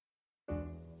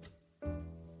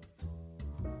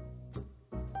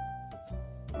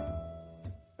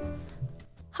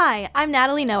Hi, I'm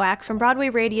Natalie Nowak from Broadway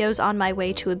Radio's On My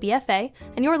Way to a BFA,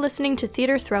 and you're listening to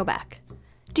Theater Throwback.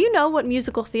 Do you know what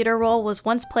musical theater role was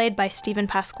once played by Stephen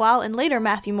Pasquale and later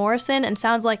Matthew Morrison and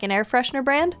sounds like an air freshener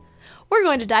brand? We're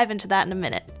going to dive into that in a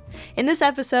minute. In this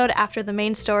episode, after the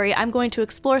main story, I'm going to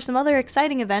explore some other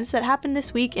exciting events that happened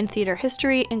this week in theater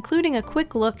history, including a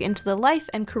quick look into the life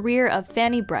and career of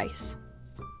Fanny Brice.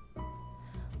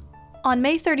 On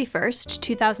May 31st,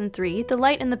 2003, The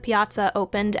Light in the Piazza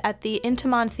opened at the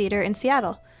Intiman Theater in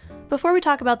Seattle. Before we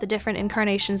talk about the different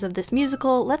incarnations of this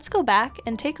musical, let's go back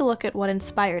and take a look at what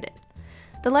inspired it.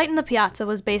 The Light in the Piazza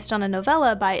was based on a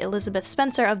novella by Elizabeth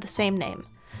Spencer of the same name.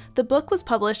 The book was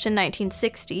published in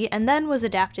 1960 and then was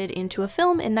adapted into a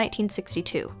film in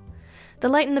 1962. The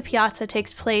Light in the Piazza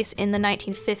takes place in the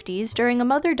 1950s during a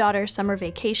mother-daughter summer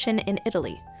vacation in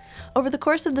Italy. Over the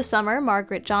course of the summer,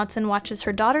 Margaret Johnson watches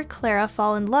her daughter Clara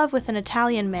fall in love with an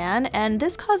Italian man, and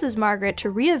this causes Margaret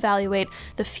to reevaluate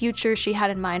the future she had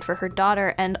in mind for her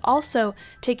daughter and also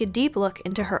take a deep look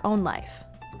into her own life.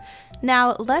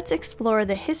 Now, let's explore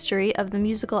the history of the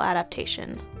musical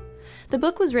adaptation. The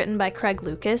book was written by Craig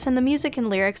Lucas, and the music and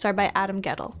lyrics are by Adam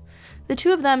Gettle. The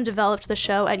two of them developed the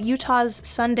show at Utah's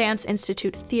Sundance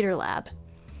Institute Theater Lab.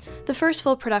 The first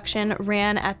full production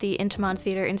ran at the Intiman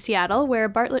Theater in Seattle, where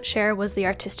Bartlett Sher was the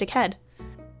artistic head.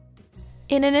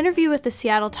 In an interview with the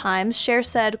Seattle Times, Sher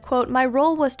said, quote, "My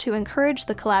role was to encourage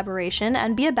the collaboration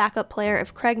and be a backup player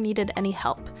if Craig needed any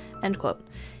help," end quote.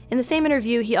 In the same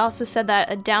interview, he also said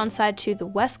that a downside to the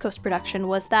West Coast production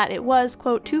was that it was,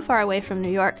 quote, "too far away from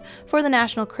New York for the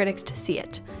national critics to see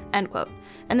it," end quote.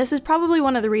 And this is probably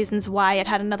one of the reasons why it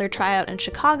had another tryout in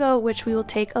Chicago, which we will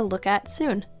take a look at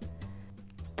soon.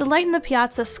 The Light in the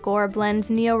Piazza score blends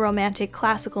neo-romantic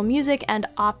classical music and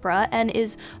opera and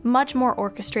is much more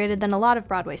orchestrated than a lot of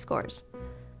Broadway scores.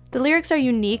 The lyrics are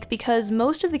unique because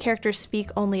most of the characters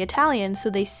speak only Italian, so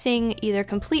they sing either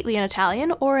completely in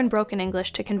Italian or in broken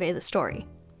English to convey the story.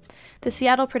 The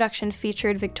Seattle production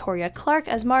featured Victoria Clark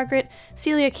as Margaret,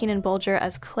 Celia Keenan-Bolger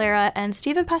as Clara, and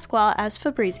Stephen Pasquale as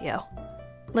Fabrizio.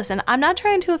 Listen, I'm not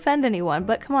trying to offend anyone,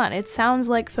 but come on, it sounds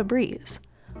like Febreze.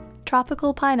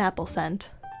 Tropical pineapple scent.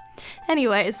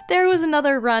 Anyways, there was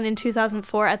another run in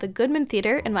 2004 at the Goodman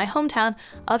Theater in my hometown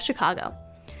of Chicago.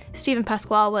 Stephen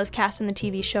Pasquale was cast in the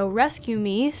TV show Rescue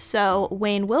Me, so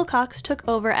Wayne Wilcox took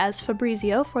over as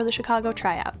Fabrizio for the Chicago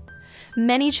tryout.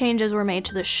 Many changes were made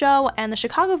to the show, and the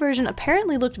Chicago version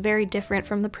apparently looked very different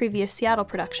from the previous Seattle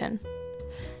production.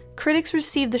 Critics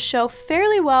received the show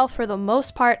fairly well for the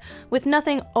most part, with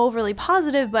nothing overly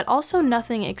positive, but also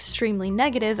nothing extremely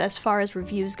negative as far as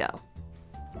reviews go.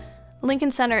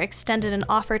 Lincoln Center extended an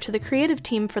offer to the creative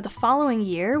team for the following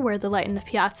year, where The Light in the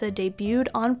Piazza debuted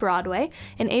on Broadway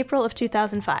in April of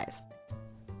 2005.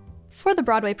 For the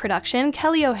Broadway production,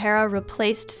 Kelly O'Hara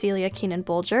replaced Celia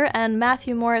Keenan-Bolger, and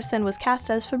Matthew Morrison was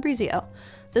cast as Fabrizio.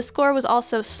 The score was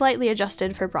also slightly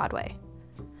adjusted for Broadway.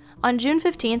 On June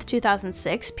 15,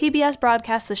 2006, PBS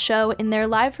broadcast the show in their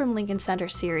Live from Lincoln Center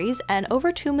series, and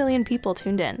over 2 million people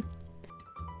tuned in.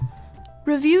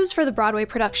 Reviews for the Broadway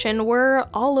production were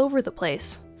all over the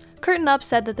place. Curtain Up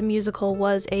said that the musical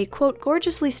was a, quote,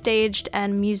 "gorgeously staged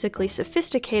and musically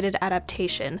sophisticated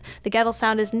adaptation. The Gettle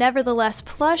sound is nevertheless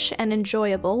plush and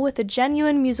enjoyable with a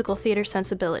genuine musical theater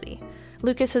sensibility.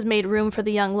 Lucas has made room for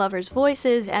the young lovers'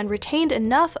 voices and retained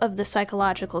enough of the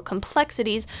psychological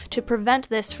complexities to prevent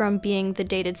this from being the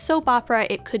dated soap opera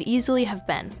it could easily have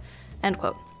been," end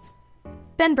quote.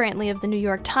 Ben Brantley of the New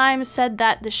York Times said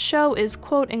that the show is,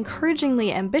 quote,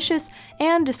 "encouragingly ambitious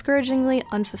and discouragingly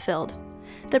unfulfilled.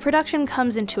 The production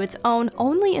comes into its own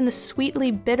only in the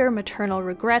sweetly bitter maternal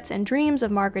regrets and dreams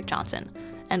of Margaret Johnson,"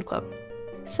 end quote.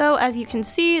 So as you can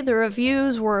see, the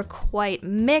reviews were quite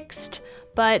mixed,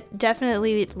 but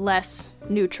definitely less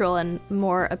neutral and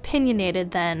more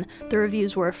opinionated than the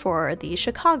reviews were for the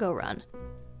Chicago run.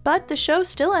 But the show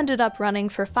still ended up running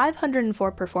for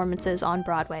 504 performances on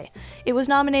Broadway. It was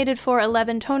nominated for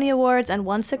 11 Tony Awards and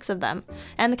won 6 of them,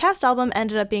 and the cast album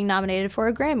ended up being nominated for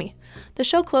a Grammy. The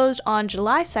show closed on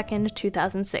July 2nd,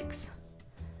 2006.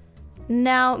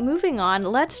 Now, moving on,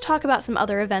 let's talk about some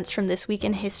other events from this week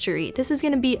in history. This is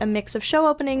going to be a mix of show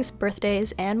openings,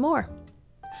 birthdays, and more.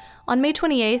 On May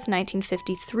 28,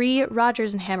 1953,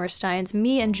 Rodgers and Hammerstein's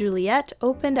Me and Juliet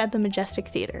opened at the Majestic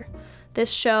Theater. This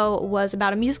show was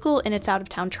about a musical in its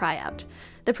out-of-town tryout.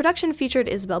 The production featured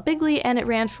Isabel Bigley, and it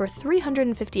ran for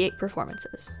 358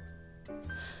 performances.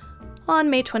 On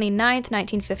May 29,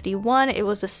 1951, it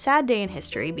was a sad day in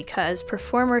history because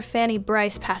performer Fanny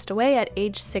Brice passed away at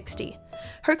age 60.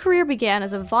 Her career began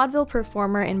as a vaudeville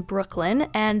performer in Brooklyn,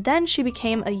 and then she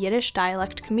became a Yiddish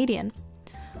dialect comedian.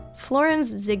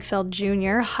 Florenz Ziegfeld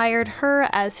Jr. hired her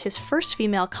as his first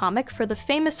female comic for the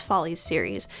famous Follies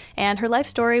series, and her life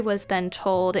story was then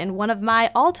told in one of my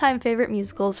all-time favorite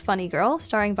musicals, Funny Girl,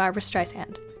 starring Barbra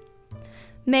Streisand.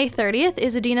 May 30th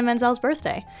is Idina Menzel's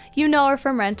birthday. You know her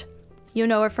from Rent, you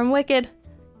know her from Wicked,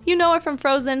 you know her from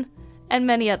Frozen, and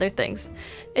many other things.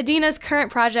 Idina's current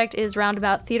project is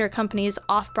Roundabout Theater Company's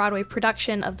off-Broadway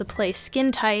production of the play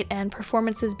Skin Tight, and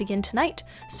performances begin tonight,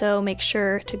 so make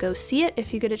sure to go see it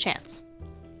if you get a chance.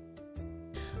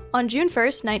 On June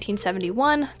 1st,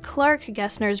 1971, Clark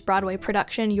Gessner's Broadway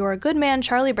production You're a Good Man,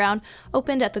 Charlie Brown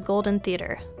opened at the Golden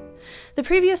Theater. The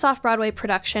previous off-Broadway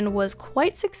production was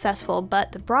quite successful,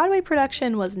 but the Broadway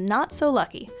production was not so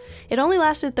lucky. It only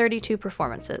lasted 32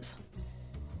 performances.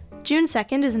 June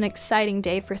 2nd is an exciting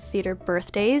day for theater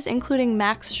birthdays, including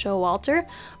Max Showalter,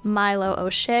 Milo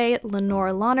O'Shea,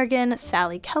 Lenore Lonergan,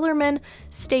 Sally Kellerman,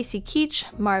 Stacy Keach,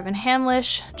 Marvin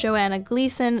Hamlish, Joanna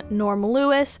Gleason, Norm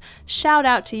Lewis. Shout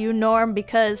out to you, Norm,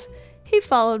 because he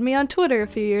followed me on Twitter a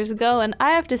few years ago, and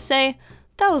I have to say,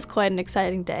 that was quite an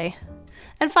exciting day.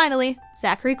 And finally,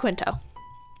 Zachary Quinto.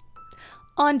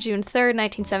 On June 3rd,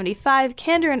 1975,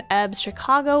 Kander and Ebb's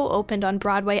Chicago opened on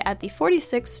Broadway at the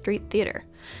 46th Street Theater.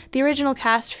 The original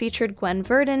cast featured Gwen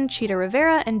Verdon, Cheetah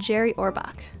Rivera, and Jerry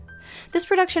Orbach. This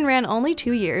production ran only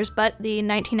 2 years, but the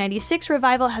 1996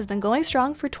 revival has been going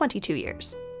strong for 22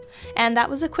 years. And that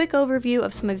was a quick overview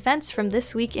of some events from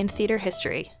this week in theater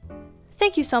history.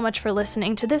 Thank you so much for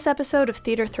listening to this episode of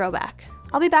Theater Throwback.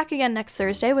 I'll be back again next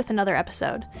Thursday with another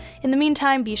episode. In the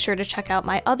meantime, be sure to check out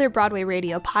my other Broadway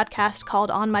radio podcast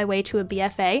called On My Way to a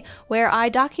BFA, where I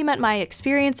document my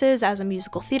experiences as a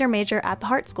musical theater major at the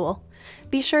Hart School.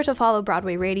 Be sure to follow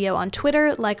Broadway Radio on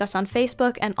Twitter, like us on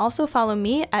Facebook, and also follow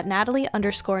me at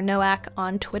Natalie_Noack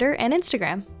on Twitter and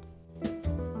Instagram.